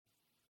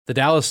The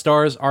Dallas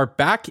Stars are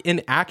back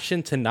in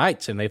action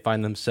tonight, and they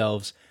find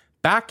themselves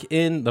back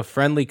in the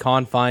friendly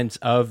confines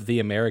of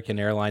the American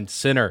Airlines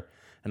Center.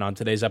 And on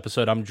today's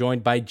episode, I'm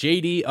joined by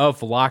JD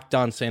of Locked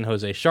On San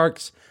Jose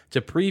Sharks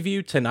to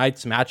preview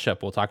tonight's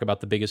matchup. We'll talk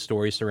about the biggest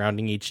stories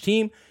surrounding each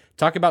team,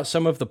 talk about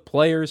some of the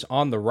players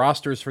on the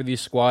rosters for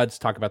these squads,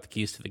 talk about the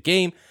keys to the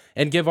game,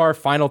 and give our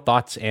final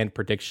thoughts and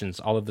predictions.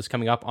 All of this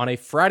coming up on a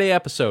Friday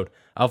episode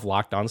of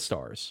Locked On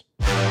Stars.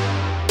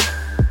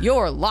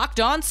 Your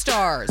Locked On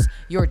Stars,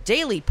 your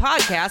daily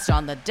podcast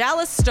on the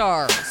Dallas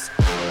Stars.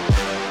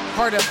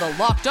 Part of the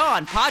Locked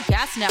On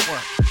Podcast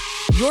Network.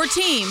 Your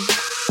team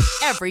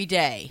every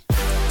day.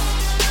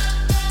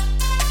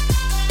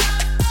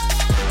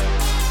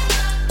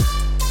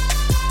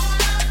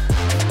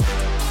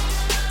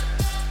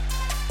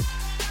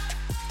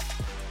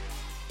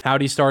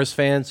 Howdy, Stars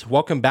fans.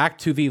 Welcome back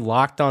to the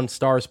Locked On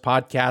Stars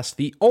podcast,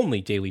 the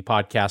only daily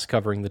podcast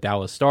covering the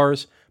Dallas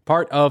Stars,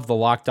 part of the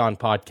Locked On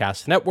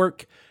Podcast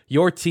Network,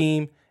 your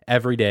team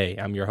every day.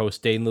 I'm your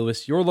host, Dane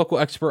Lewis, your local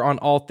expert on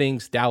all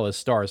things Dallas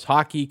Stars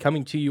hockey,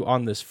 coming to you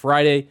on this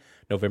Friday,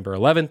 November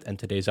 11th, and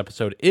today's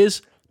episode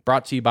is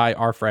brought to you by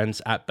our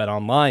friends at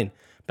BetOnline.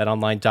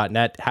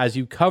 BetOnline.net has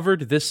you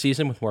covered this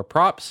season with more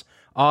props,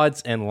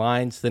 odds, and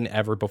lines than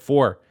ever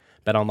before.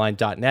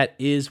 BetOnline.net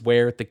is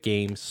where the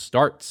game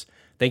starts.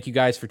 Thank you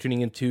guys for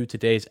tuning into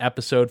today's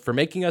episode, for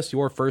making us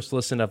your first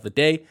listen of the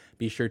day.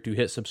 Be sure to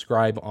hit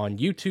subscribe on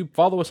YouTube,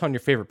 follow us on your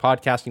favorite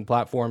podcasting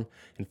platform,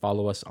 and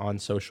follow us on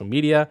social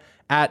media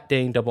at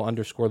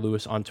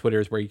Dane_Lewis on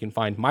Twitter is where you can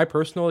find my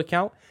personal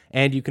account,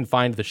 and you can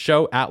find the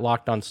show at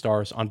Locked On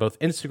Stars on both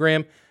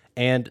Instagram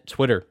and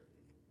Twitter.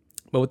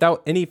 But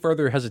without any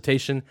further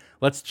hesitation,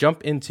 let's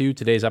jump into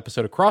today's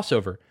episode of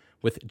Crossover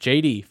with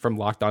JD from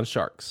Locked On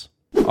Sharks.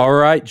 All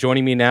right,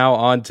 joining me now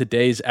on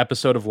today's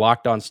episode of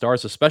Locked On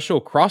Stars, a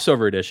special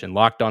crossover edition,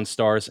 Locked On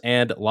Stars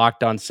and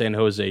Locked On San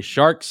Jose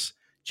Sharks.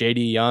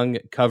 JD Young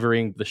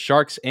covering the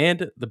Sharks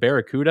and the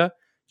Barracuda.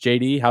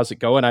 JD, how's it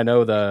going? I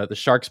know the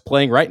Sharks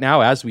playing right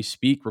now as we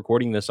speak,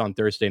 recording this on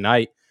Thursday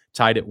night,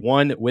 tied at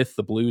 1 with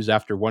the Blues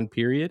after one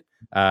period.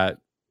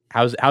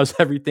 How's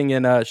everything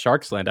in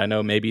Sharks land? I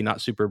know maybe not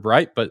super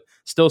bright, but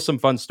still some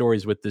fun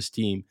stories with this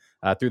team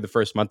through the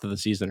first month of the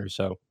season or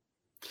so.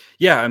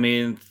 Yeah, I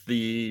mean,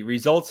 the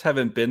results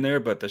haven't been there,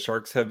 but the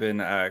Sharks have been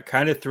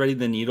kind of threading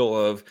the needle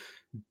of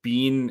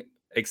being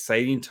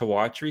exciting to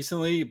watch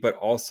recently, but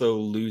also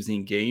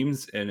losing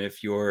games. And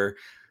if you're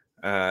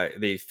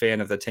the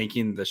fan of the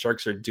tanking, the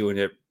Sharks are doing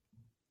it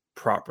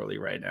properly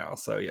right now.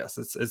 So yes,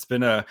 it's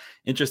been a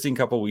interesting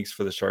couple of weeks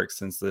for the Sharks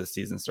since the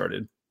season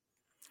started.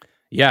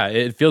 Yeah,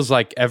 it feels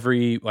like at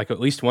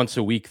least once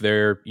a week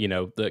they're,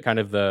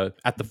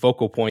 at the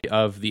focal point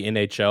of the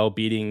NHL,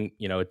 beating,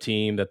 a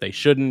team that they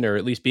shouldn't, or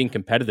at least being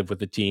competitive with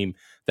a team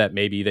that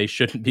maybe they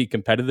shouldn't be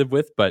competitive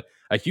with. But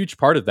a huge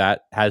part of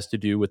that has to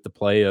do with the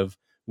play of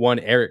one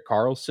Erik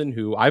Karlsson,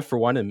 who I, for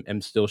one,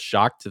 am still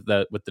shocked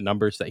with the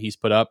numbers that he's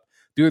put up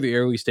through the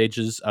early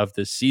stages of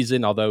this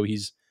season, although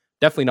he's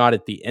definitely not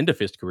at the end of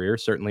his career,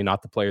 certainly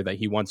not the player that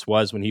he once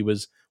was when he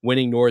was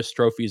winning Norris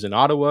trophies in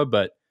Ottawa.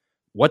 But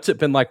what's it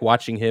been like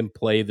watching him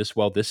play this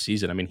well this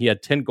season? I mean, he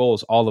had 10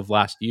 goals all of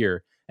last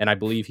year, and I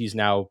believe he's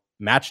now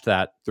matched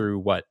that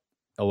through,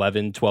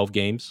 11, 12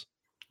 games?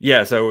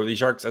 Yeah, so the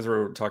Sharks, as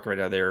we're talking right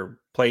now, they're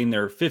playing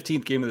their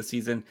 15th game of the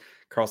season.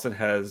 Karlsson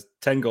has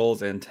 10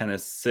 goals and 10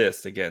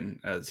 assists, again,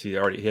 as he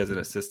has an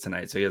assist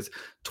tonight. So he has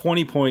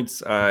 20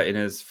 points in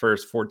his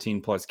first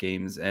 14-plus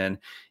games, and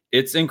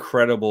it's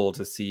incredible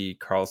to see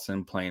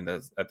Karlsson playing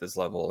at this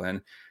level.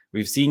 And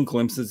we've seen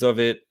glimpses of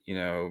it,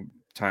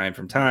 time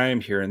from time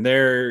here and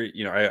there.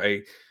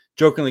 I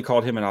jokingly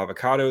called him an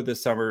avocado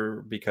this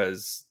summer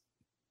because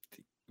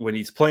when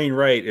he's playing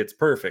right, it's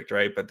perfect,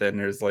 right? But then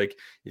there's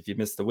if you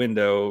miss the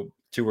window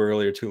too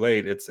early or too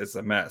late, it's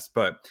a mess.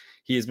 But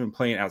he has been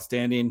playing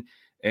outstanding,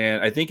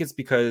 and I think it's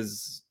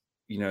because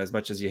as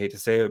much as you hate to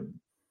say it,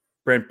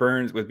 Brent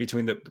Burns,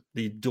 between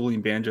the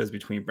dueling banjos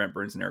between Brent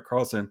Burns and Erik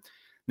Karlsson,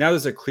 now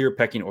there's a clear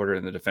pecking order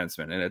in the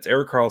defensemen, and it's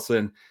Erik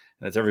Karlsson.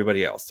 That's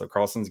everybody else. So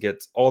Karlsson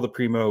gets all the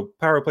primo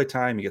power play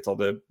time. He gets all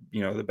the,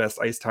 the best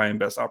ice time,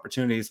 best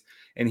opportunities,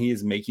 and he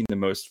is making the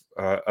most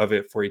of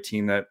it for a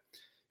team that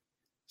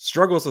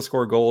struggles to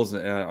score goals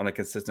on a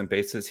consistent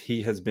basis.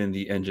 He has been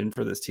the engine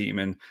for this team,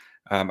 and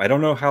I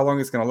don't know how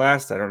long it's going to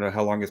last. I don't know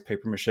how long his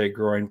paper mache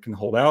groin can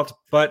hold out,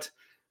 but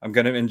I'm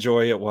going to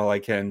enjoy it while I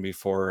can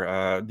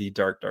before the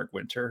dark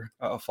winter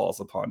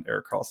falls upon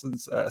Erik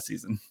Karlsson's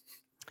season.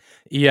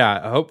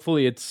 Yeah,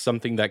 hopefully it's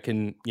something that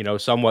can,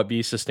 somewhat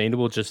be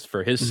sustainable just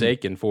for his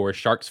sake and for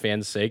Sharks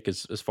fans' sake,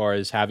 as far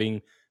as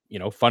having,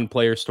 fun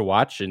players to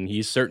watch. And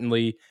he's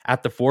certainly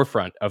at the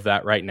forefront of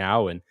that right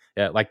now. And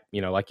like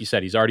you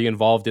said, he's already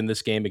involved in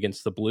this game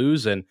against the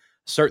Blues, and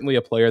certainly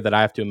a player that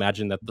I have to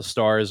imagine that the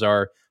Stars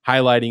are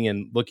highlighting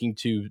and looking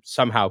to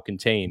somehow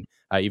contain,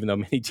 even though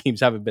many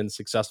teams haven't been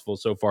successful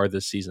so far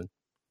this season.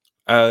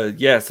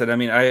 Yes. And I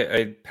mean,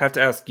 I have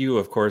to ask you,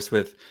 of course,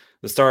 with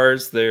the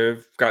Stars,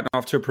 they've gotten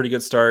off to a pretty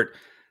good start.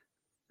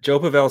 Joe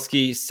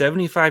Pavelski,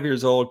 75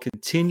 years old,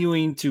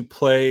 continuing to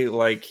play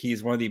like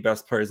he's one of the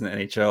best players in the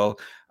NHL.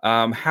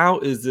 How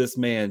is this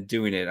man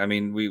doing it? I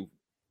mean,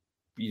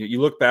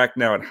 you look back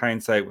now in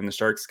hindsight when the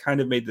Sharks kind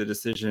of made the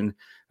decision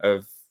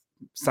of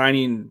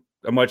signing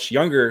a much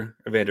younger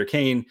Evander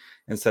Kane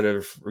instead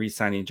of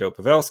re-signing Joe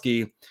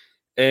Pavelski.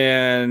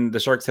 And the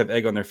Sharks have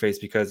egg on their face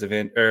because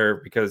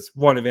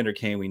one, Evander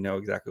Kane, we know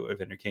exactly what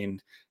Evander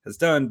Kane has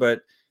done,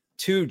 but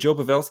two, Joe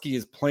Pavelski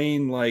is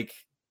playing like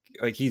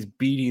he's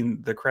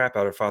beating the crap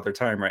out of Father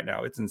Time right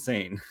now. It's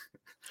insane.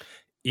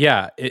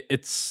 Yeah,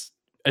 it's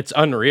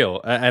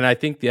unreal, and I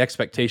think the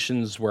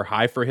expectations were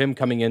high for him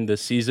coming in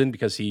this season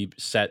because he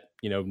set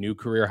new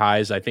career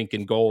highs, I think,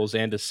 in goals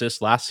and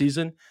assists last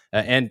season,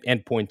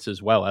 and points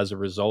as well as a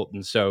result.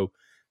 And so,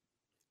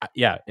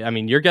 yeah, I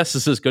mean, your guess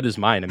is as good as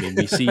mine. I mean,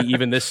 we see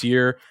even this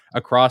year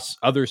across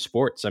other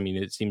sports. I mean,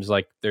 it seems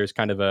like there's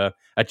kind of a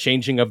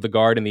changing of the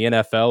guard in the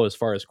NFL as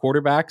far as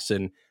quarterbacks,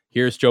 and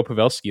here's Joe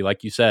Pavelski,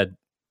 like you said,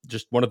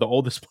 just one of the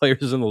oldest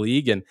players in the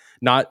league and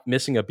not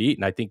missing a beat.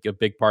 And I think a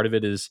big part of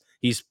it is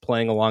he's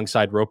playing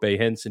alongside Rope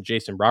Hintz and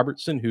Jason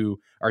Robertson, who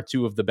are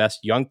two of the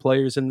best young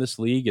players in this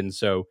league. And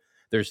so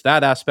there's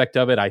that aspect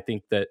of it. I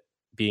think that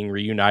being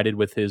reunited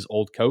with his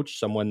old coach,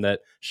 someone that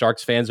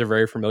Sharks fans are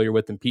very familiar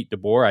with, and Pete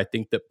DeBoer, I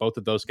think that both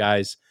of those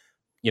guys,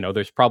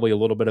 there's probably a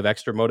little bit of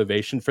extra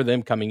motivation for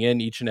them coming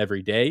in each and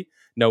every day,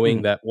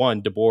 knowing that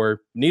one, DeBoer,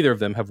 neither of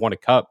them have won a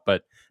cup,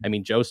 but I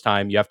mean, Joe's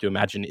time, you have to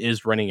imagine,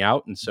 is running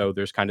out. And so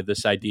there's kind of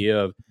this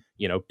idea of,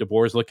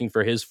 DeBoer's looking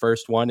for his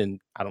first one, and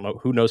I don't know,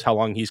 who knows how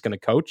long he's going to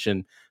coach,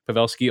 and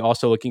Pavelski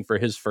also looking for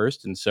his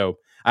first. And so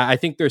I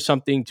think there's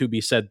something to be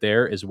said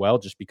there as well,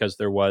 just because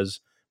there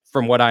was,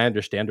 from what I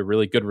understand, a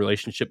really good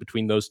relationship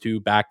between those two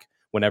back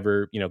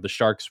whenever, the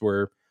Sharks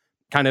were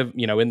kind of,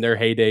 in their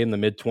heyday in the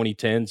mid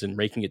 2010s and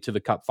making it to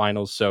the cup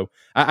finals. So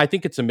I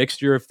think it's a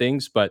mixture of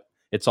things, but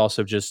it's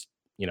also just,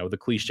 the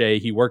cliche,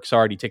 he works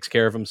hard, he takes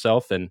care of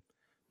himself, and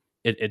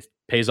it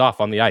pays off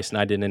on the ice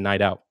night in and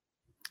night out.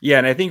 Yeah,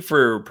 and I think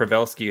for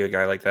Pavelski, a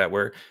guy like that,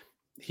 where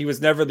he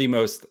was never the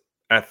most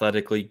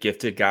athletically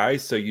gifted guy,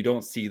 so you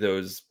don't see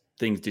those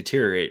things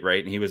deteriorate,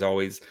 right? And he was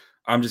always,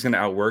 I'm just going to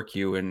outwork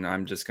you, and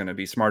I'm just going to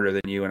be smarter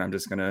than you, and I'm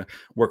just going to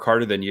work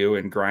harder than you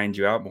and grind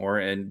you out more.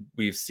 And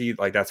we've seen,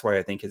 like, that's why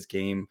I think his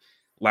game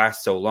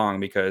lasts so long,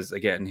 because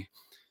again,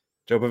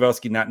 Joe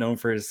Pavelski, not known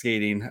for his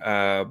skating,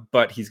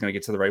 but he's going to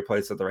get to the right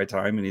place at the right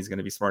time, and he's going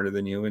to be smarter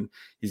than you, and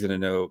he's going to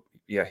know,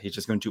 he's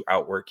just going to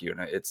outwork you.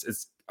 And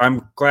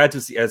I'm glad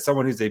to see, as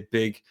someone who's a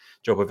big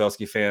Joe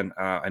Pavelski fan,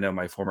 I know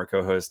my former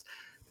co-host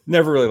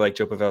never really liked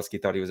Joe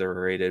Pavelski, thought he was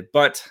overrated,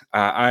 but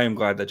I am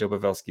glad that Joe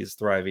Pavelski is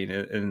thriving,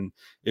 and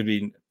it'd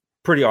be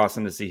pretty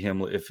awesome to see him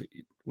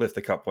lift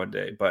the cup one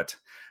day. But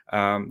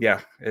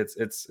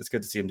it's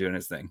good to see him doing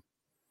his thing.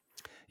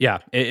 Yeah,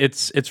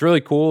 it's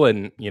really cool,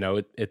 and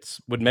it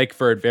would make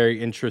for a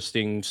very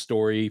interesting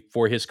story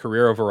for his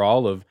career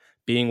overall of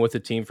being with a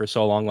team for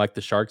so long like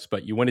the Sharks.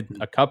 But you win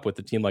a cup with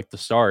a team like the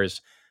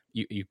Stars.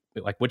 You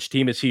like, which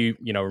team is he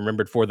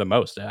remembered for the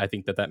most? I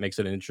think that makes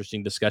it an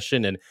interesting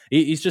discussion, and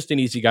he's just an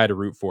easy guy to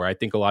root for. I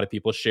think a lot of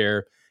people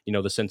share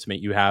the sentiment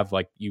you have,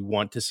 like you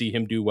want to see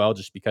him do well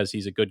just because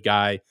he's a good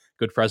guy,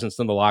 good presence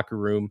in the locker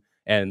room,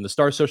 and the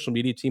Stars social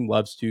media team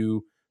loves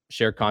to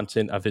share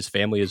content of his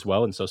family as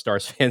well, and so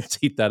Stars fans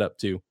eat that up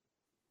too.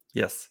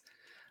 Yes.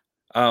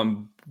 I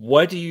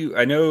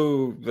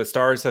know the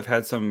Stars have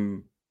had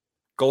some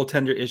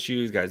goaltender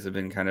issues. Guys have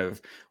been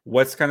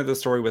what's kind of the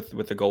story with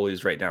the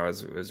goalies right now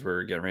as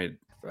we're getting ready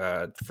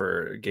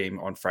for a game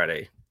on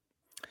Friday?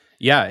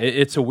 Yeah,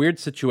 it's a weird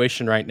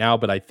situation right now,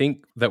 but I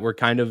think that we're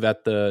kind of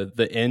at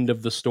the end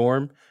of the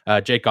storm.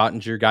 Jake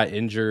Oettinger got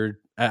injured,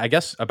 I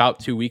guess, about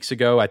 2 weeks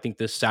ago. I think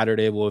this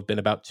Saturday will have been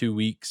about 2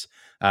 weeks.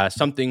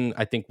 Something,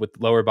 I think, with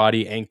lower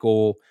body,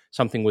 ankle,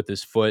 something with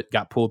his foot,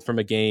 got pulled from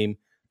a game,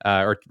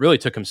 or really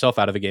took himself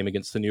out of a game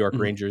against the New York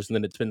Rangers. And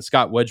then it's been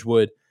Scott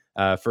Wedgwood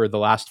for the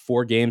last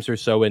 4 games or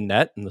so in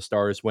net, and the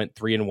Stars went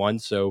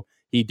 3-1. So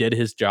he did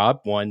his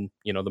job, won,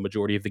 the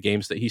majority of the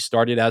games that he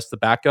started as the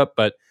backup.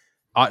 But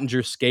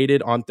Oettinger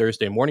skated on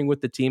Thursday morning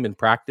with the team in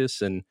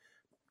practice, and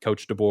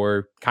Coach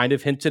DeBoer kind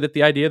of hinted at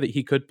the idea that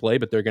he could play,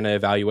 but they're going to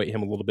evaluate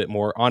him a little bit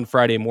more on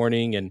Friday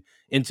morning and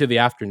into the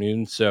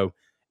afternoon. So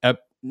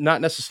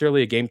not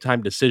necessarily a game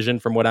time decision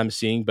from what I'm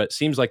seeing, but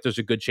seems like there's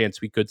a good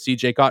chance we could see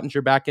Jake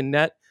Oettinger back in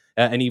net.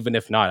 And even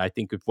if not, I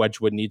think if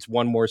Wedgwood needs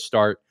one more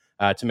start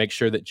to make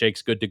sure that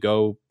Jake's good to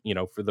go,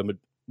 for the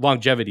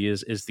longevity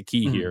is the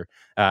key here.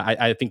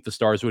 I think the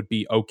Stars would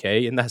be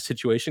okay in that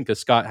situation because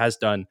Scott has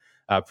done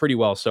pretty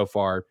well so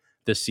far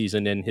this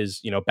season in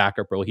his,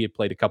 backup role. He had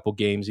played a couple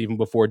games even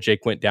before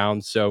Jake went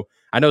down. So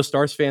I know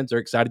Stars fans are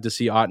excited to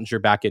see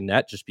Oettinger back in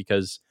net just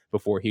because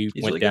before he's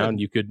went really down,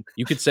 good.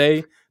 you could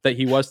say that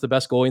he was the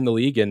best goalie in the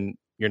league, and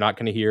you're not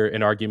going to hear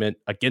an argument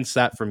against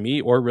that from me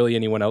or really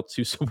anyone else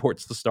who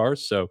supports the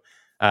Stars. So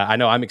I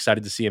know I'm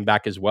excited to see him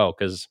back as well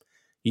because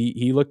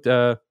he looked,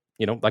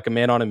 like a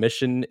man on a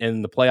mission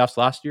in the playoffs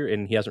last year,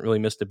 and he hasn't really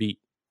missed a beat.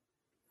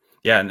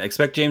 Yeah, and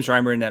expect James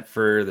Reimer in net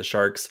for the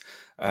Sharks.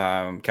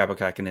 Kaapo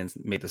Kähkönen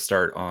made the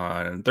start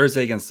on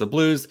Thursday against the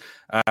Blues.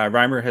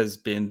 Reimer has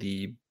been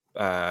the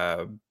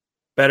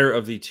better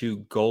of the two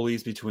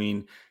goalies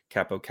between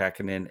Kaapo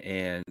Kähkönen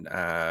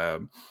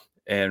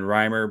and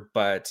Reimer,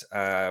 but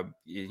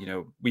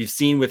we've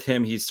seen with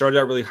him, he started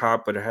out really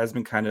hot, but it has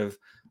been kind of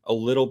a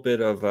little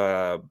bit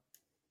of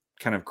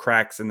kind of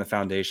cracks in the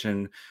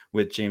foundation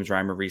with James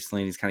Reimer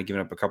recently. He's kind of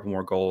given up a couple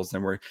more goals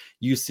than we're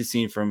used to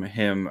seeing from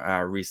him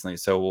recently.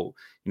 So we'll,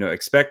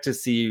 expect to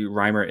see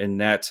Reimer in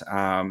net.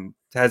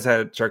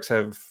 Sharks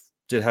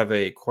did have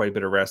quite a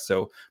bit of rest,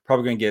 so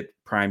probably going to get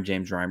prime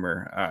James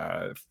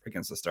Reimer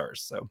against the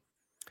Stars. So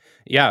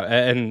yeah,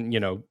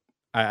 and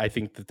I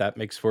think that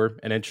makes for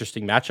an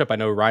interesting matchup. I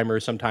know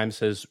Reimer sometimes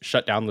has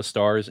shut down the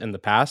Stars in the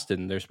past,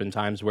 and there's been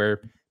times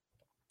where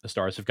the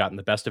Stars have gotten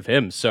the best of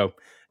him. So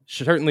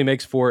certainly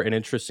makes for an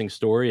interesting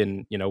story,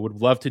 and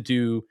would love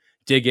to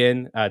dig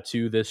in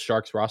to this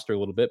Sharks roster a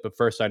little bit. But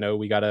first, I know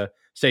we got to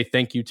say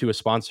thank you to a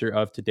sponsor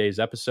of today's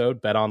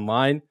episode,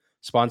 BetOnline,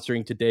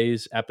 sponsoring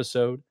today's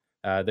episode.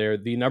 They're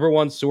the number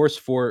one source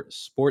for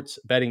sports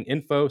betting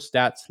info,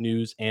 stats,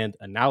 news, and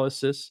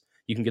analysis.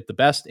 You can get the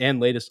best and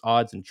latest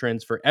odds and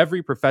trends for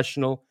every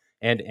professional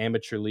and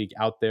amateur league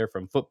out there,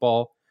 from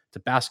football to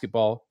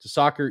basketball to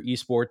soccer,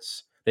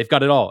 esports. They've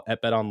got it all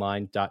at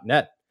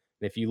betonline.net.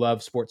 And if you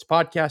love sports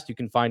podcasts, you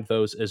can find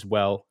those as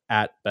well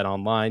at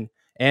BetOnline.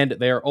 And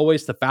they are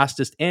always the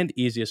fastest and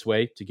easiest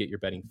way to get your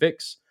betting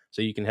fix.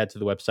 So you can head to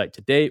the website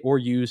today or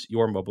use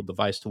your mobile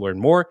device to learn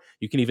more.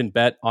 You can even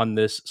bet on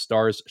this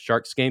Stars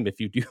Sharks game if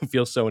you do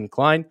feel so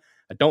inclined.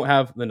 I don't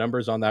have the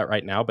numbers on that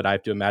right now, but I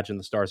have to imagine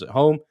the Stars at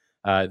home,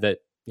 that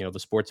the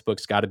sports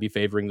book's got to be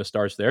favoring the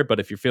Stars there. But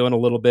if you're feeling a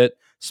little bit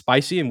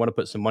spicy and want to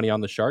put some money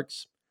on the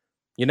Sharks,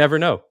 you never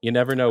know. You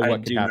never know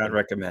what could happen. I do not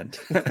recommend.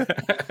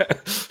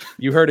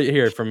 You heard it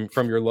here from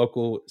your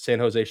local San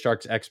Jose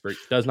Sharks expert.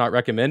 Does not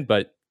recommend,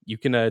 but you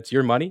can. It's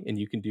your money, and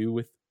you can do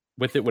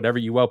with it whatever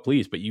you well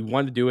please. But you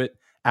want to do it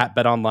at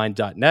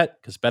betonline.net,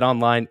 because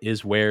BetOnline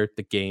is where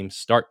the game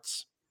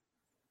starts.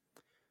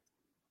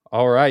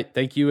 All right.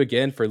 Thank you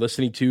again for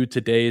listening to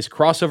today's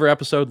crossover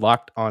episode,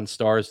 Locked on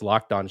Stars,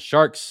 Locked on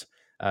Sharks.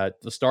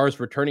 The Stars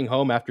returning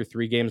home after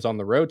 3 games on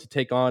the road to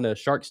take on a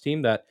Sharks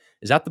team that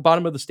is at the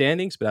bottom of the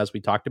standings, but as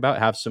we talked about,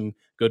 have some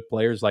good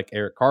players like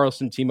Erik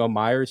Karlsson. Timo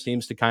Meier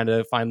seems to kind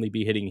of finally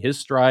be hitting his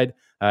stride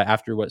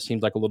after what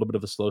seemed like a little bit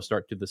of a slow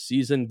start to the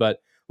season.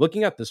 But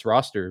looking at this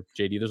roster,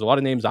 JD, there's a lot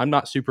of names I'm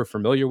not super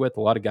familiar with,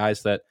 a lot of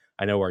guys that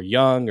I know are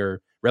young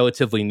or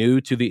relatively new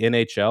to the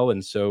NHL.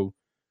 And so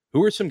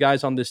who are some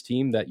guys on this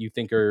team that you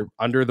think are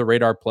under the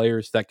radar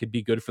players that could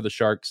be good for the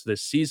Sharks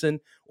this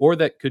season, or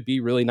that could be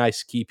really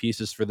nice key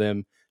pieces for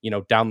them,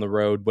 down the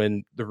road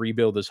when the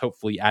rebuild is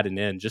hopefully at an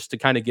end, just to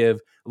kind of give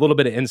a little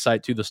bit of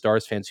insight to the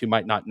Stars fans who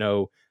might not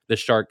know the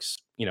Sharks,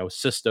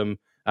 system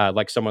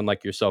like someone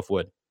like yourself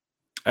would?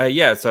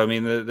 Yeah. So, I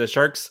mean, the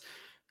Sharks,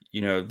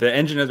 the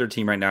engine of their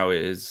team right now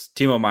is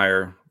Timo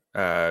Meier,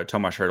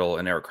 Tomas Hertl,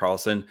 and Erik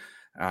Karlsson.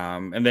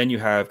 And then you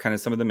have kind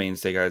of some of the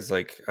mainstay guys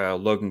like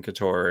Logan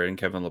Couture and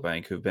Kevin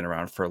Labanc, who've been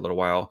around for a little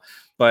while.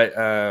 But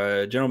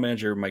general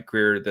manager Mike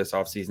Grier this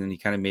offseason, he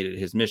kind of made it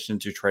his mission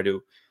to try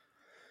to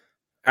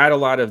add a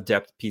lot of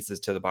depth pieces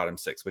to the bottom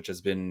 6, which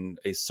has been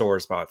a sore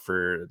spot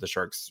for the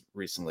Sharks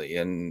recently.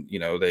 And,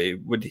 they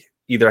would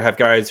either have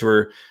guys who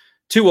are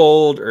too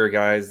old or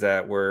guys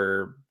that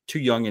were too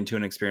young and too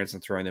inexperienced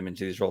and throwing them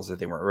into these roles that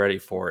they weren't ready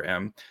for.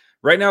 And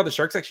right now, the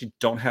Sharks actually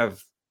don't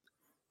have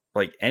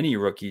like any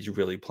rookies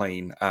really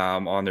playing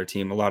on their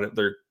team.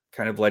 They're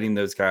kind of letting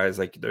those guys,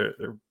 like they're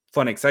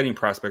fun, exciting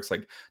prospects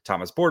like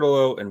Thomas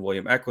Bordeleau and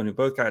William Eklund, who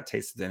both got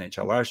tasted the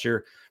NHL last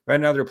year. Right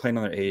now, they're playing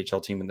on their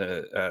AHL team in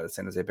the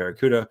San Jose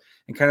Barracuda,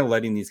 and kind of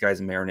letting these guys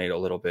marinate a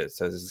little bit.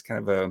 So this is kind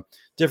of a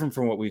different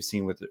from what we've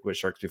seen with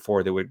Sharks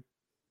before. They would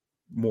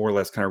more or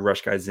less kind of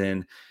rush guys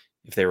in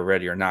if they were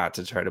ready or not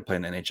to try to play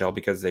in the NHL,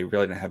 because they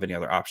really didn't have any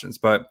other options.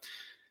 But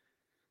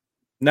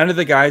none of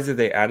the guys that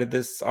they added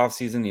this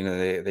offseason,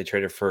 they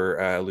traded for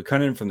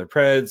Luukkonen from the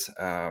Preds.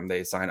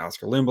 They signed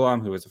Oscar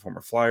Lindblom, who was a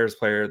former Flyers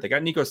player. They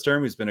got Nico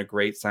Sturm, who's been a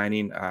great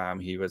signing.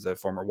 He was a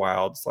former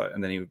Wild,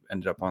 and then he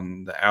ended up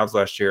on the Avs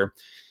last year.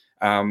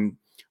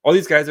 All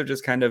these guys are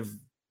just kind of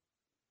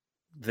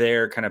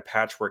their kind of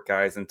patchwork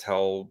guys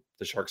until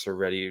the Sharks are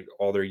ready.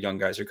 All their young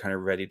guys are kind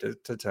of ready to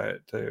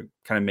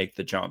kind of make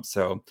the jump.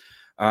 So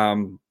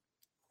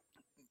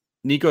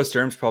Nico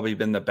Sturm's probably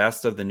been the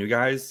best of the new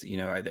guys.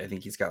 I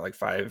think he's got like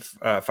five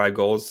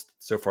goals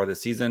so far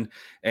this season,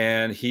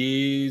 and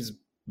he's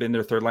been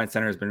their third line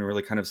center, has been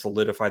really kind of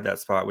solidified that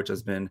spot, which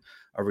has been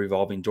a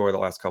revolving door the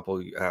last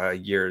couple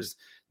years.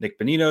 Nick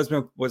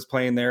Bonino was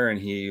playing there, and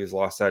he's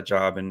lost that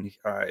job, and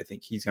I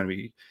think he's going to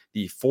be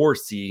the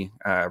 4C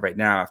right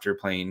now after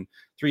playing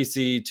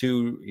 3C,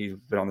 2. He's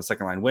been on the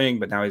second line wing,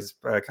 but now he's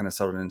kind of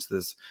settled into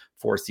this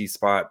 4C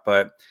spot.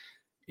 But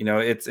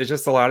it's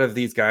just a lot of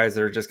these guys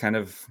that are just kind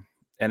of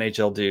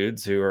NHL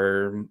dudes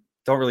who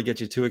don't really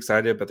get you too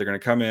excited, but they're going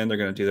to come in, they're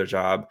going to do their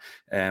job,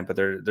 but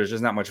there's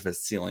just not much of a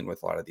ceiling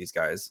with a lot of these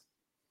guys.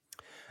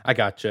 I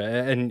gotcha.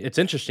 And it's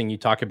interesting you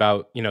talk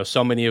about,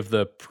 so many of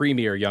the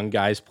premier young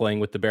guys playing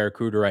with the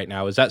Barracuda right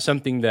now. Is that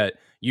something that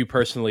you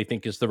personally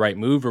think is the right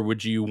move, or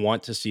would you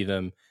want to see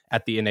them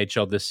at the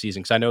NHL this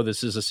season? Because I know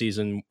this is a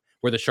season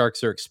where the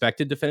Sharks are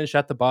expected to finish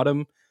at the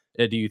bottom.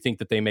 Do you think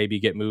that they maybe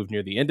get moved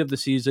near the end of the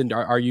season?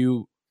 Are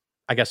you,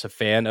 I guess, a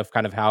fan of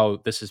kind of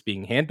how this is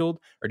being handled,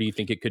 or do you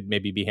think it could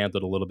maybe be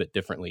handled a little bit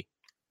differently?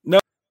 No,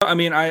 I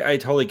mean, I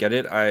totally get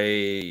it.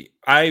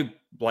 I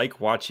like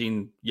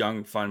watching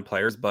young, fun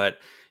players, but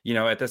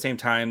at the same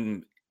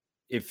time,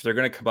 if they're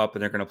going to come up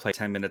and they're going to play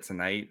 10 minutes a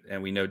night,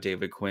 and we know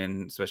David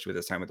Quinn, especially with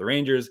his time with the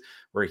Rangers,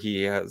 where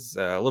he has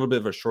a little bit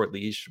of a short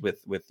leash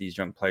with these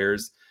young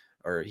players,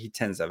 or he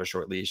tends to have a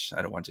short leash.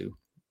 I don't want to,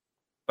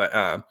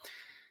 but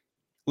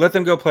let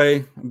them go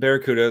play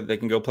Barracuda. They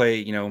can go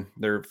play,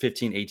 their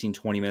 15, 18,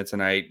 20 minutes a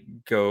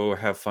night, go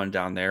have fun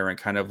down there and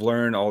kind of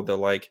learn all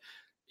the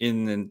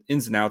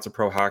ins and outs of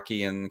pro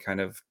hockey and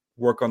kind of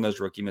work on those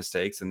rookie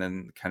mistakes and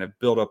then kind of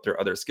build up their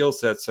other skill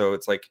sets. So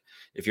it's like,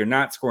 if you're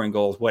not scoring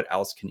goals, what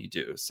else can you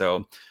do?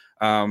 So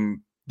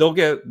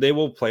they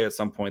will play at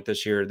some point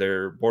this year.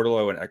 Their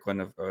Bordelot and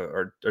Eklund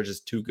are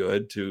just too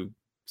good to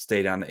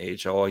stay down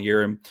the AHL all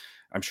year. And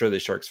I'm sure the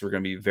Sharks were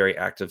going to be very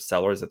active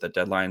sellers at the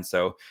deadline.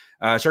 So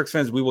Sharks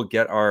fans, we will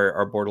get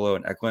our Bordelot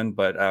and Eklund,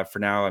 but for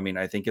now, I mean,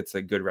 I think it's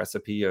a good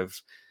recipe of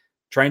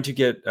trying to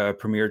get a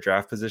premier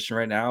draft position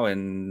right now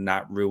and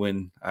not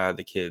ruin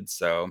the kids.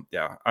 So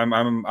yeah,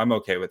 I'm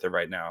okay with it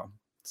right now.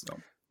 So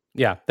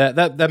yeah,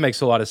 that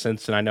makes a lot of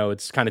sense, and I know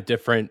it's kind of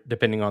different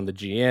depending on the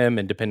GM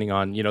and depending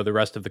on the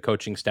rest of the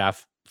coaching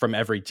staff from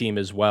every team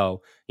as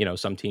well.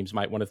 Some teams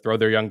might want to throw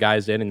their young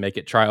guys in and make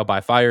it trial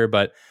by fire,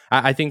 but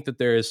I think that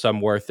there is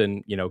some worth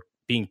in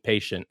being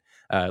patient.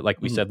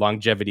 Like we said,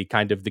 longevity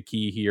kind of the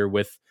key here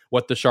with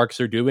what the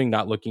Sharks are doing,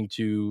 not looking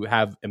to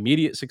have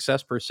immediate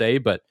success per se,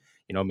 but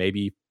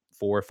maybe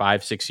 4,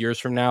 5, 6 years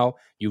from now,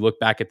 you look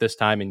back at this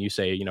time and you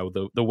say,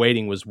 the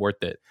waiting was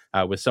worth it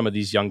with some of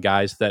these young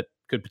guys that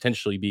could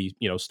potentially be,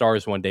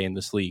 stars one day in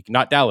this league.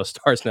 Not Dallas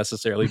Stars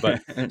necessarily,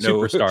 but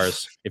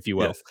superstars, if you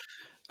will.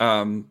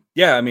 Yes.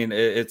 Yeah, I mean,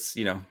 it's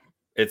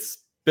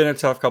been a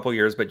tough couple of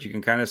years, but you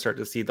can kind of start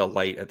to see the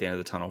light at the end of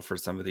the tunnel for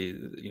some of the,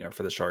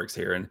 for the Sharks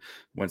here. And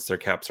once their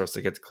cap starts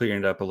to get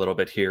cleared up a little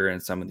bit here,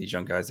 and some of these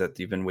young guys that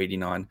you've been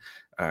waiting on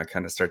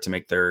kind of start to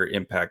make their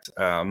impact,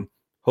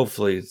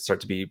 hopefully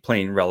start to be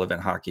playing relevant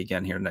hockey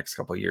again here in the next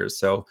couple of years.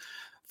 So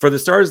for the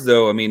Stars,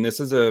 though, I mean, this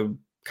is a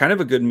kind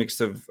of a good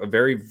mix of a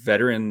very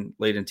veteran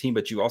laden team,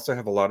 but you also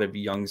have a lot of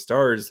young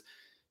stars,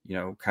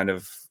 kind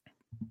of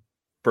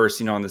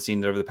bursting on the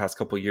scene over the past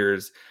couple of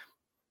years.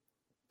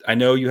 I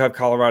know you have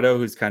Colorado,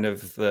 who's kind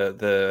of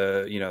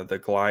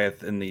the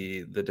Goliath in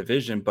the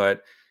division,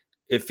 but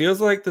it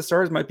feels like the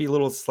Stars might be a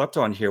little slept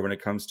on here when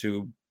it comes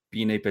to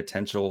being a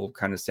potential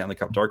kind of Stanley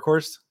Cup dark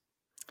horse.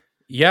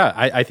 Yeah,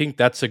 I think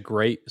that's a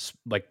great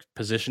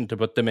position to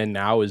put them in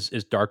now is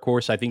dark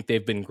horse. I think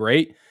they've been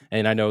great,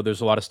 and I know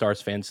there's a lot of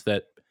Stars fans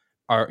that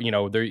are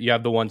there. You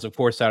have the ones, of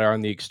course, that are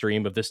on the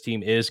extreme of this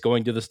team is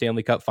going to the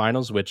Stanley Cup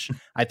Finals, which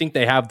I think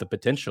they have the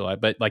potential.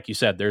 But like you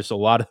said, there's a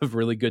lot of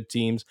really good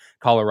teams.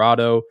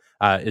 Colorado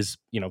is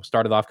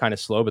started off kind of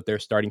slow, but they're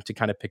starting to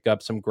kind of pick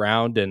up some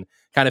ground and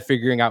kind of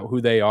figuring out who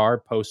they are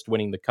post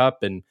winning the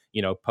cup and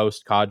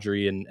post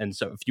Kadri and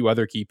so a few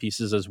other key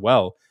pieces as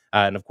well.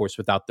 And of course,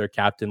 without their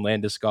captain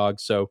Landeskog.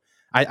 So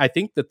I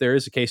think that there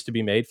is a case to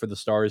be made for the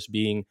Stars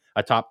being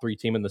a top 3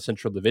 team in the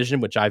Central Division,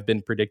 which I've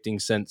been predicting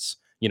since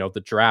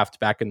the draft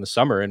back in the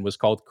summer and was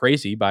called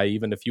crazy by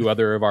even a few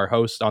other of our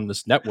hosts on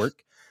this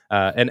network.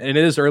 And it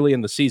is early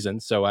in the season,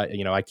 so I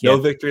can't. No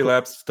victory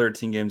laps,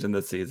 13 games in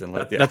the season.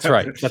 That's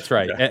right. That's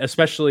right. Yeah.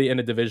 Especially in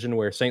a division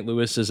where St.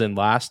 Louis is in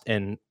last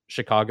and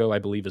Chicago, I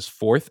believe, is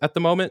 4th at the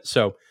moment.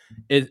 So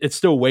it's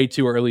still way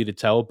too early to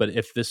tell. But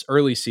if this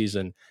early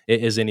season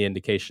is any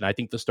indication, I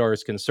think the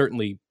Stars can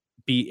certainly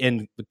be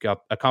in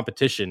a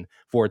competition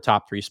for a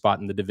top 3 spot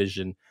in the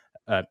division.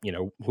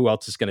 Who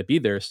else is going to be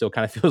there still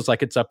kind of feels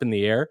like it's up in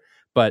the air.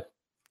 But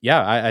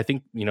yeah, I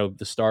think,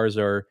 the Stars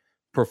are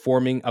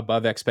performing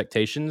above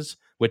expectations,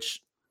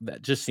 which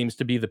that just seems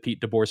to be the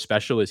Pete DeBoer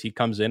special as he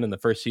comes in the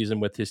first season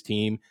with his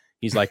team.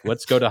 He's like,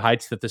 let's go to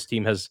heights that this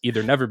team has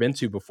either never been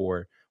to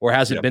before or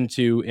hasn't been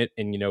to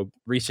in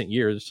recent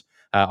years.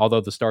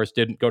 Although the Stars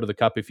didn't go to the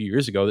Cup a few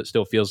years ago, that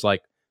still feels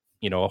like,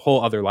 a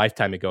whole other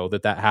lifetime ago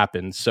that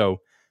happened.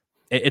 So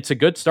it's a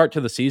good start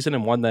to the season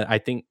and one that I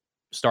think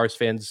Stars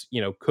fans,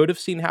 could have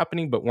seen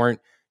happening, but weren't,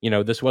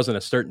 this wasn't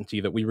a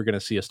certainty that we were going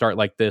to see a start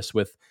like this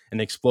with an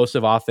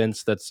explosive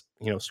offense that's,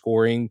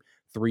 scoring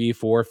 3,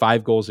 4,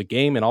 5 goals a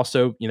game. And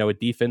also, a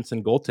defense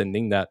and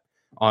goaltending that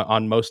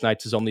on most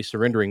nights is only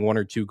surrendering 1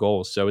 or 2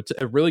 goals. So it's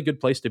a really good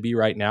place to be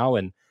right now.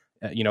 And,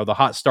 the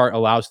hot start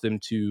allows them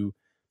to,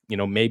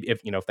 maybe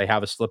if they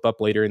have a slip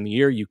up later in the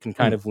year, you can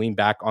kind of lean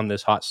back on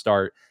this hot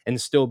start and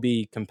still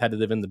be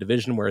competitive in the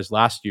division. Whereas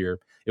last year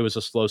it was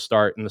a slow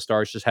start and the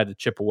Stars just had to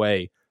chip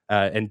away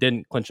and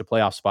didn't clinch a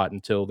playoff spot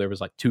until there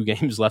was 2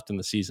 games left in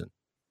the season.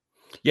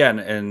 Yeah,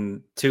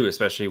 and two,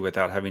 especially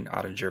without having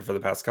Ottinger for the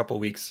past couple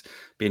of weeks,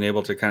 being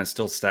able to kind of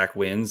still stack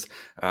wins,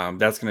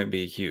 that's going to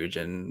be huge.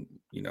 And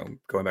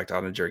going back to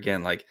Ottinger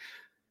again, like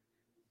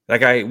that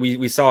guy,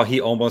 we saw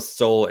he almost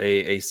stole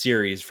a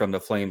series from the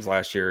Flames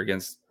last year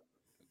against.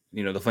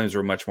 The Flames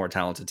were a much more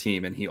talented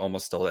team, and he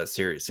almost stole that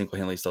series,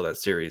 single-handedly stole that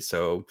series.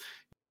 So,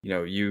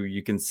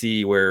 you can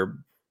see where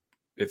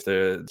if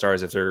the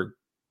Stars, if they're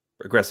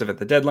aggressive at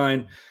the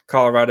deadline,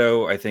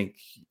 Colorado, I think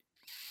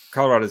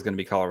Colorado is going to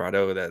be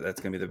Colorado. That's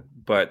going to be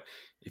but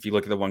if you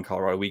look at the one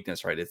Colorado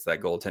weakness, right, it's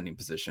that goaltending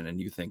position, and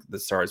you think the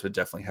Stars would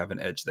definitely have an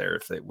edge there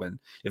if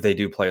they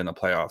do play in the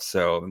playoffs.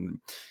 So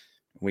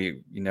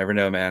you never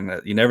know, man.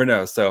 You never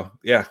know. So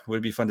yeah, it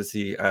would be fun to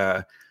see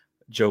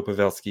Joe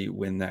Pavelski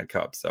win that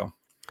cup. So.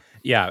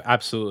 Yeah,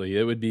 absolutely.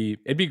 It'd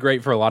be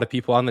great for a lot of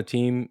people on the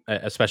team,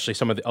 especially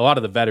a lot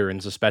of the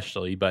veterans,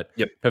 especially. But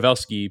yep.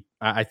 Pavelski,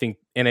 I think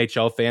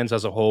NHL fans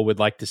as a whole would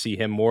like to see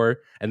him more.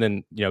 And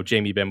then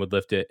Jamie Benn would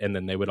lift it, and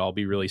then they would all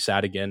be really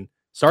sad again.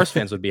 Stars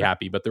fans would be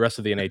happy, but the rest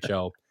of the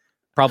NHL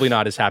probably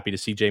not as happy to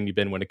see Jamie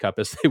Benn win a cup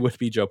as they would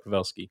be Joe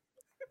Pavelski.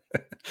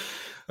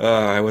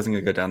 I wasn't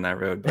gonna go down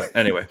that road, but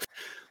anyway.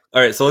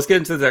 All right, so let's get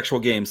into the actual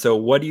game. So,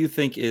 what do you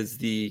think is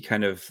the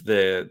kind of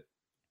the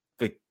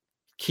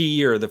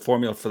key or the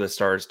formula for the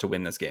Stars to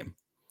win this game?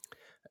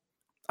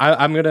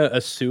 I'm going to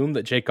assume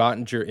that Jake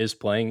Ottinger is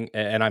playing,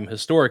 and I'm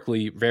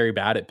historically very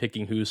bad at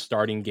picking who's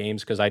starting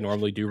games because I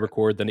normally do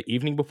record the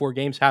evening before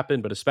games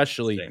happen, but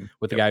especially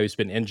with the guy who's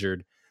been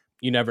injured,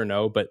 you never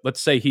know. But let's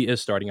say he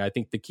is starting. I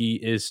think the key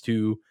is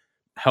to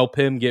help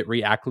him get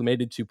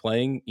reacclimated to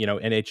playing,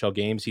 NHL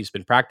games. He's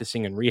been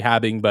practicing and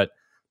rehabbing, but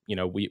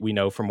we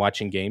know from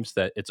watching games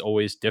that it's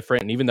always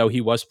different. And even though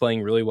he was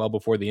playing really well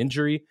before the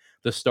injury,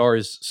 the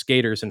Stars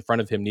skaters in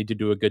front of him need to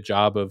do a good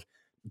job of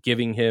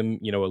giving him,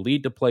 a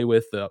lead to play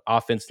with. The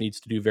offense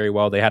needs to do very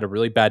well. They had a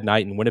really bad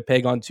night in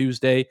Winnipeg on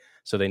Tuesday,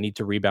 so they need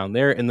to rebound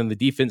there. And then the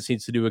defense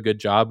needs to do a good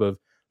job of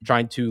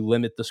trying to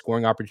limit the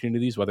scoring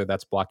opportunities, whether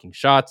that's blocking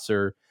shots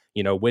or,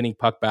 winning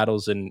puck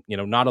battles and,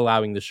 not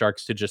allowing the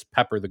Sharks to just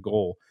pepper the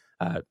goal.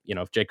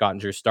 If Jake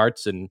Ottinger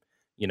starts and,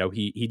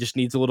 he just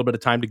needs a little bit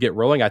of time to get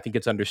rolling. I think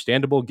it's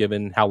understandable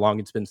given how long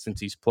it's been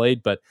since he's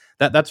played, but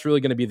that's really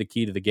going to be the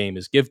key to the game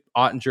is give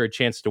Ottinger a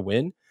chance to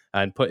win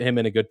and put him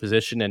in a good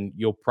position, and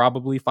you'll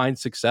probably find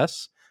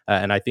success.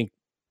 And I think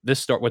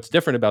what's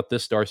different about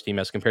this Stars team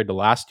as compared to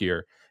last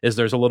year is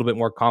there's a little bit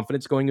more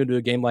confidence going into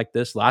a game like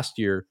this. Last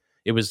year,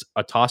 it was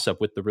a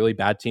toss-up with the really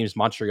bad teams.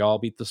 Montreal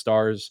beat the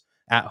Stars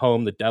at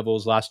home. The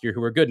Devils last year,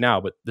 who are good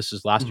now, but this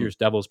is last year's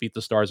Devils beat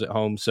the Stars at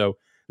home. So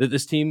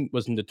this team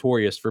was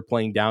notorious for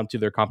playing down to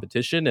their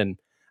competition. And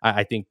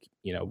I think,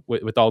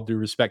 with all due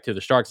respect to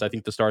the Sharks, I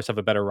think the Stars have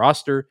a better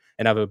roster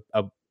and have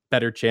a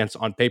better chance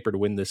on paper to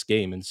win this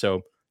game.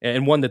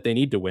 And one that they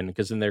need to win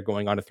because then they're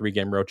going on a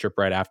 3-game road trip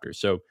right after.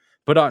 So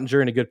put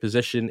Ottinger in a good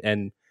position,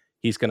 and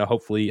he's going to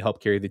hopefully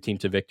help carry the team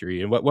to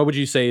victory. And what would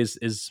you say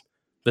is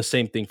the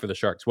same thing for the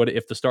Sharks? What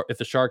if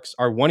the Sharks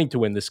are wanting to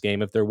win this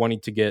game, if they're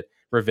wanting to get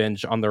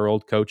revenge on their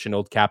old coach and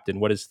old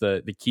captain, what is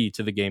the key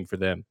to the game for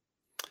them?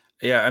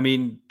 Yeah, I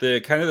mean,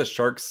 the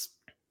Sharks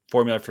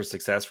formula for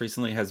success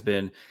recently has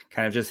been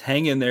kind of just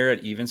hang in there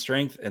at even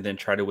strength and then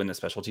try to win the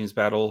special teams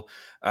battle.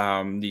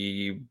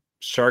 The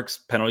Sharks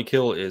penalty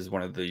kill is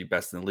one of the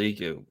best in the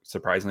league.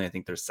 Surprisingly, I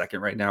think they're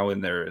second right now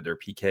in their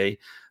PK.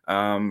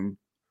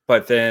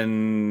 But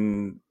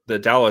then the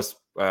Dallas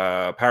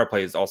power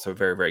play is also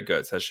very, very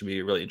good. So that should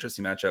be a really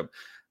interesting matchup.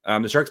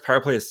 The Sharks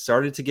power play has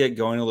started to get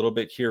going a little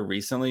bit here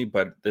recently,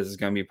 but this is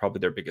going to be probably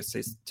their biggest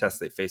test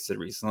they faced it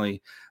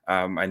recently.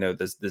 I know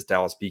this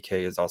Dallas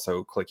BK is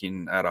also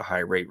clicking at a high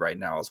rate right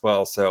now as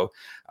well. So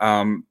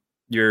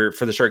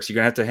for the Sharks, you're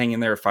going to have to hang in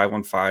there at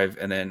 5-1-5,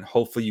 and then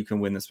hopefully you can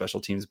win the special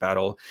teams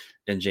battle.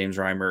 And James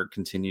Reimer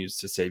continues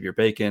to save your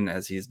bacon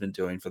as he's been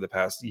doing for the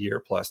past year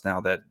plus now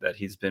that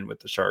he's been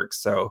with the Sharks.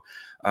 So,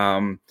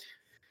 and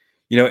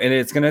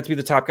it's going to have to be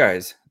the top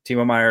guys.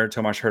 Timo Meier,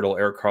 Tomas Hertl,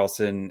 Erik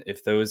Karlsson.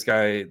 If those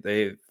guys,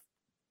 they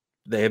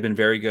have been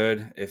very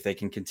good. If they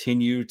can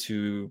continue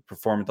to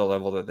perform at the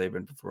level that they've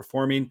been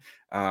performing,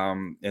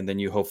 and then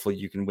hopefully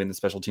you can win the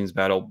special teams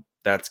battle,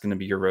 that's going to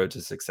be your road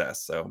to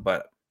success. So,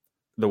 but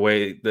the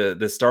way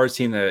the Stars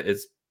team that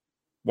is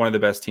one of the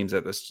best teams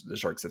that the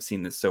Sharks have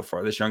seen this so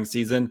far this young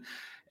season,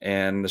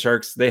 and the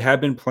Sharks, they have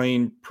been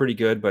playing pretty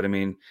good, but I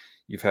mean,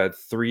 you've had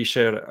 3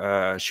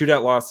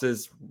 shootout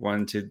losses,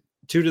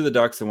 2 to the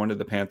Ducks and 1 to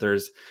the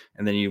Panthers,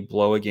 and then you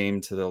blow a game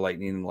to the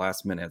Lightning in the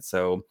last minute.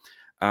 So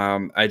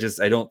I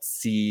don't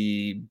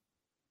see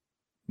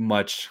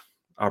much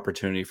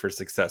opportunity for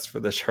success for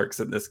the Sharks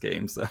in this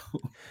game. So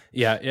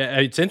yeah,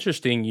 it's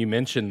interesting you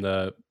mentioned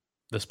the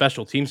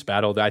special teams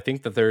battle. I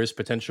think that there is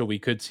potential we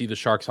could see the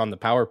Sharks on the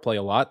power play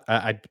a lot.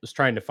 I was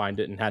trying to find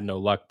it and had no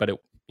luck, but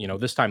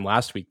this time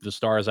last week, the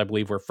Stars, I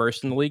believe, were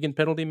first in the league in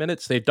penalty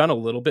minutes. They've done a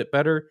little bit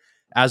better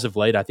as of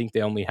late. I think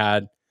they only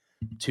had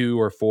 2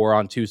 or 4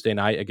 on Tuesday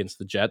night against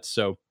the Jets.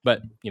 So,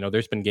 but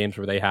there's been games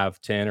where they have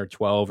 10 or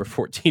 12 or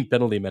 14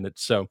 penalty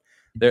minutes. So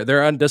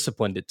they're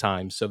undisciplined at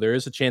times. So there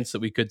is a chance that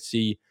we could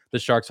see the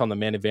Sharks on the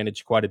man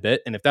advantage quite a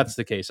bit. And if that's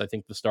the case, I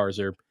think the Stars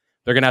they're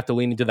going to have to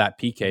lean into that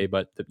PK.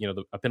 But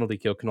a penalty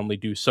kill can only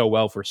do so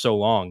well for so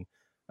long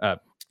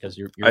because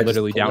you're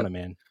literally down a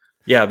man.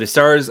 Yeah, the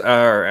Stars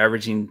are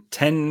averaging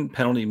 10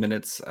 penalty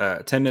minutes,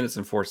 10 minutes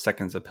and 4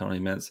 seconds of penalty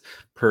minutes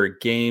per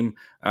game.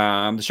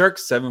 The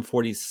Sharks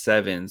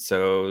 747,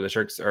 so the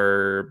Sharks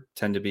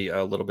tend to be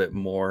a little bit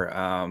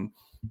more,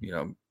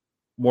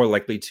 more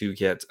likely to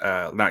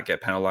not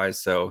get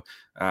penalized. So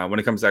when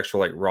it comes to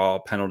actual like raw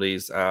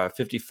penalties,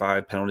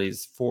 55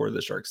 penalties for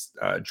the Sharks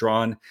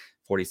drawn,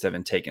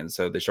 47 taken.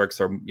 So the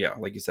Sharks are,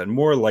 like you said,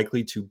 more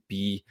likely to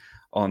be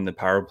on the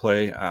power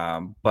play.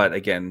 But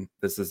again,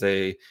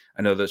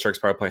 I know the Sharks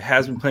power play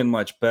has been playing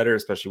much better,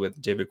 especially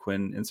with David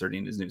Quinn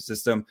inserting his new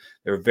system.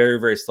 They were very,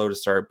 very slow to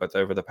start, but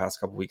over the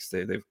past couple of weeks,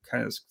 they've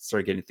kind of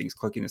started getting things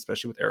clicking,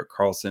 especially with Erik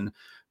Karlsson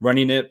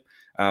running it.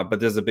 But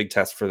there's a big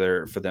test for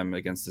them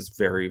against this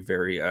very,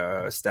 very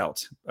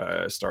stout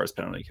Stars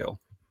penalty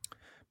kill.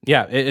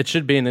 Yeah, it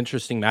should be an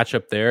interesting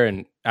matchup there.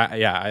 And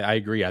I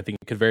agree. I think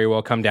it could very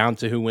well come down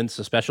to who wins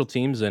the special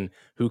teams and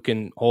who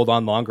can hold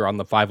on longer on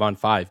the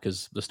 5-on-5,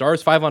 because the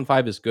Stars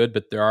 5-on-5 is good,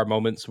 but there are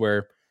moments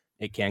where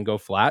it can go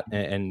flat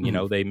and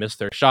they miss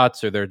their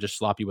shots or they're just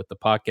sloppy with the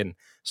puck. And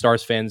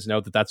Stars fans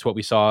know that that's what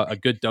we saw a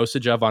good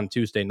dosage of on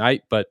Tuesday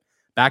night. But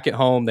back at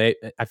home,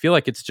 I feel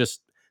like it's just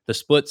the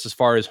splits as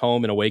far as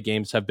home and away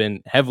games have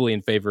been heavily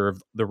in favor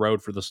of the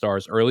road for the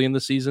Stars early in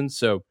the season.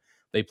 So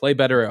they play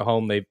better at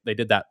home. They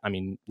did that,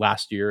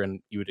 last year, and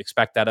you would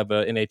expect that of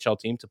an NHL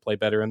team to play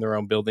better in their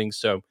own buildings.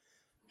 So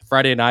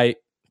Friday night,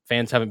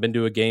 fans haven't been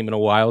to a game in a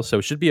while, so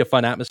it should be a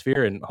fun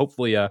atmosphere and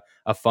hopefully a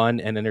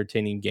fun and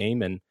entertaining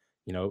game. And,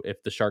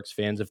 if the Sharks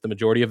fans, if the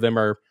majority of them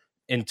are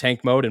in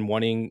tank mode and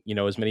wanting,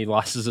 as many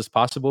losses as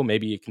possible,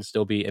 maybe it can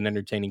still be an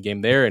entertaining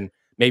game there. And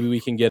maybe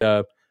we can get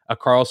a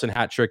Karlsson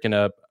hat trick and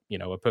a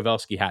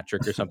Pavelski hat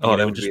trick or something.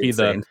 That would just be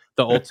the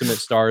ultimate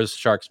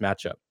Stars-Sharks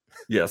matchup.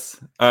 Yes.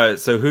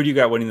 So who do you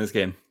got winning this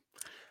game?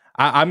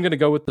 I'm going to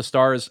go with the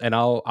Stars, and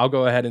I'll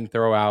go ahead and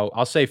throw out,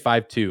 I'll say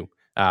 5-2.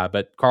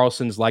 But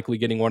Karlsson's likely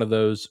getting one of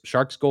those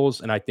Sharks goals,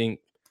 and I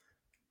think,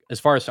 as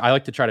far as I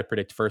like to try to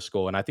predict first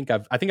goal, and I think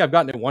I've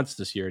gotten it once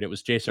this year, and it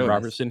was Jason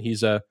Robertson. Nice.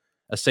 He's a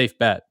safe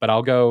bet, but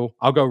I'll go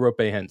Roope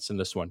Hintz in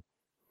this one.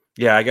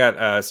 Yeah, I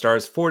got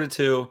Stars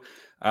 4-2.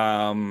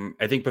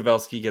 I think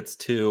Pavelski gets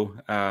 2,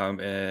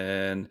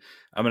 and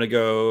I'm going to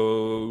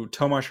go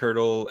Tomas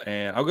Hertl,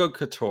 and I'll go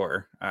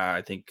Couture,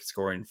 I think,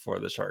 scoring for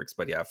the Sharks.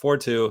 But yeah,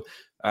 4-2.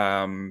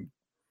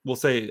 I'll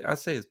say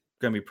it's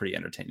going to be a pretty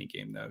entertaining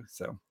game, though.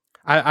 So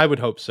I would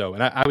hope so,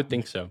 and I would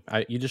think so.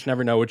 You just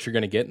never know what you're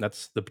going to get, and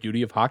that's the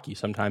beauty of hockey.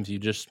 Sometimes you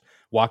just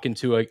walk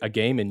into a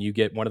game and you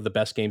get one of the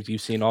best games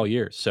you've seen all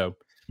year. So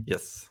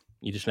yes,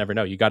 you just never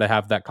know. You got to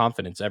have that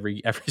confidence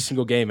every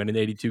single game in an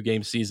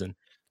 82-game season.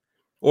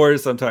 Or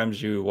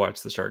sometimes you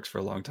watch the Sharks for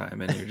a long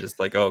time and you're just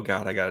like, oh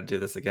God, I got to do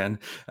this again.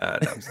 No,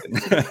 I'm just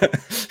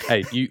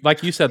kidding. Hey,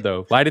 like you said,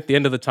 though, light at the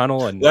end of the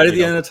tunnel. And light at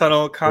the end of the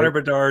tunnel. Connor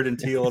Bedard and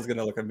Teal is going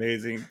to look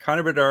amazing.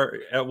 Connor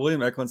Bedard,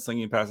 William Eklund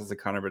slinging passes to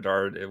Connor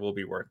Bedard, it will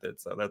be worth it.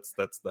 So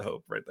that's the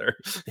hope right there.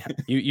 Yeah.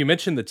 You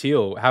mentioned the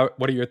teal.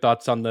 What are your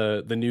thoughts on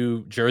the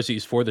new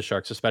jerseys for the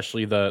Sharks,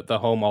 especially the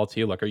home all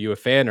teal look? Are you a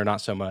fan or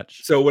not so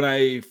much? So when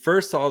I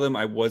first saw them,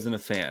 I wasn't a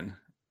fan.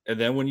 And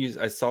then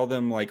I saw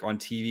them like on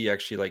TV,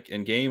 actually like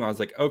in game, I was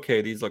like,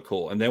 okay, these look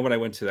cool. And then when I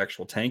went to the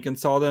actual tank and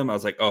saw them, I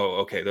was like, oh,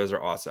 okay, those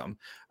are awesome.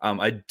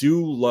 I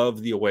do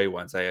love the away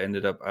ones. I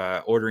ended up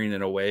ordering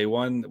an away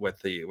one with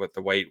the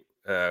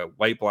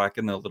white, black,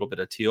 and a little bit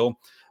of teal.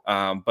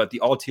 But the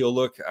all teal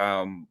look,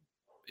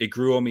 it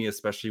grew on me,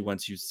 especially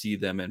once you see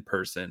them in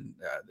person.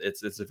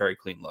 It's a very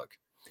clean look.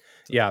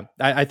 Yeah,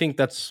 I think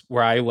that's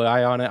where I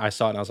lie on it. I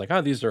saw it and I was like,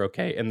 oh, these are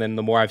okay. And then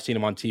the more I've seen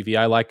them on TV,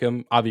 I like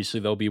them.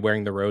 Obviously, they'll be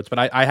wearing the roads, but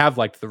I have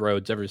liked the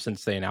roads ever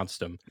since they announced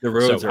them. The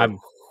roads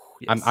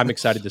I'm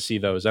excited to see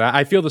those. And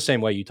I feel the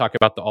same way. You talk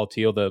about the all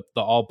teal, the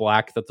all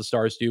black that the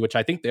Stars do, which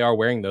I think they are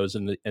wearing those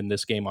in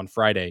this game on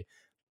Friday.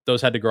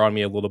 Those had to grow on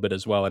me a little bit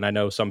as well. And I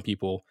know some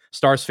people,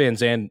 Stars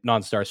fans and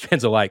non-Stars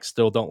fans alike,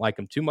 still don't like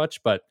them too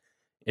much, but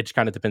it just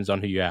kind of depends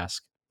on who you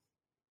ask.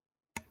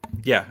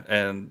 Yeah,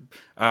 and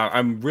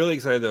I'm really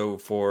excited though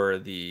for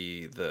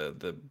the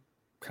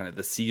kind of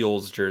the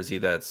Seals jersey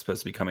that's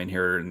supposed to be coming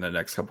here in the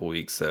next couple of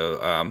weeks.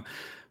 So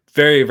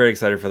very, very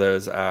excited for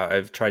those.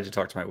 I've tried to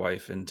talk to my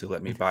wife into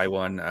let me buy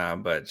one,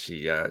 but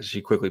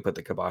she quickly put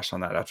the kibosh on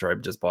that after I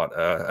just bought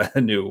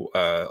a new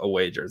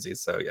away jersey.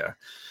 So yeah.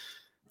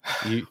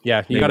 You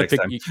got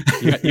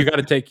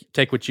to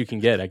take what you can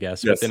get, I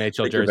guess, with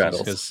NHL jerseys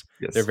because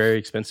they're very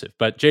expensive.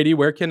 But JD,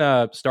 where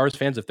can Stars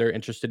fans, if they're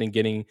interested in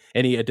getting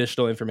any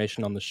additional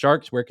information on the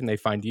Sharks, where can they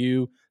find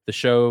you, the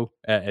show,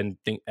 and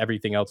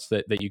everything else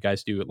that you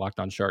guys do at Locked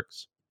On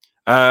Sharks?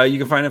 You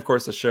can find, of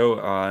course, the show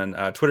on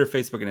Twitter,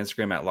 Facebook, and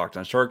Instagram at Locked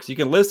On Sharks. You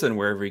can listen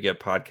wherever you get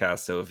podcasts.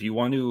 So if you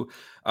want to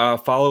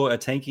follow a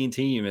tanking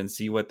team and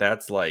see what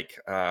that's like,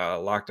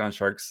 Locked On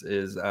Sharks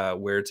is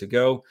where to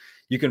go.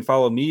 You can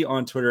follow me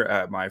on Twitter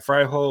at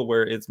MyFryHole,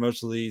 where it's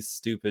mostly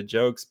stupid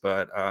jokes,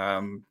 but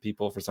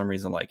people for some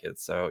reason like it.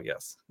 So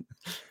yes.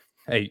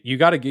 Hey, you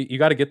gotta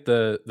get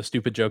the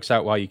stupid jokes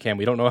out while you can.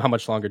 We don't know how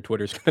much longer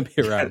Twitter's going to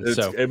be around,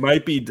 so it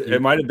might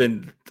have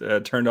been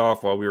turned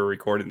off while we were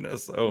recording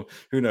this. So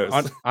who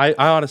knows? I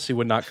honestly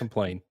would not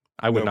complain.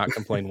 I would not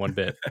complain one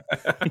bit.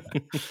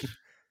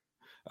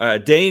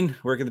 Dane,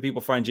 where can the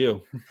people find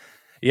you?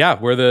 Yeah,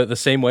 we're the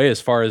same way as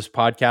far as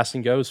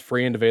podcasting goes,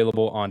 free and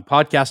available on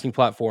podcasting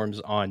platforms,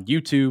 on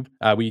YouTube.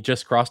 We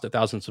just crossed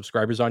 1,000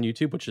 subscribers on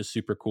YouTube, which is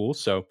super cool.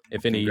 So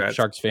if any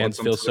Sharks fans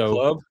feel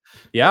so,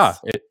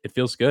 it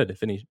feels good.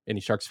 If any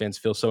Sharks fans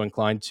feel so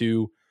inclined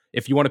to,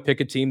 if you want to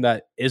pick a team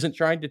that isn't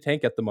trying to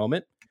tank at the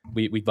moment,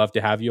 we'd love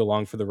to have you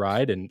along for the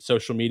ride. And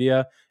social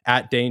media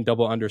at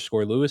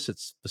Dane_Lewis.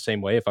 It's the same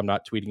way. If I'm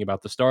not tweeting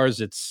about the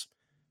Stars, it's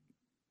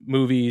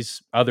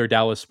movies, other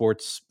Dallas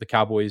sports, the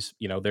Cowboys,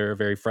 they're a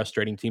very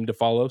frustrating team to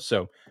follow.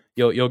 So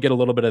you'll get a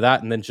little bit of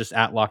that, and then just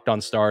at Locked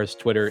On Stars,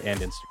 Twitter and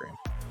Instagram.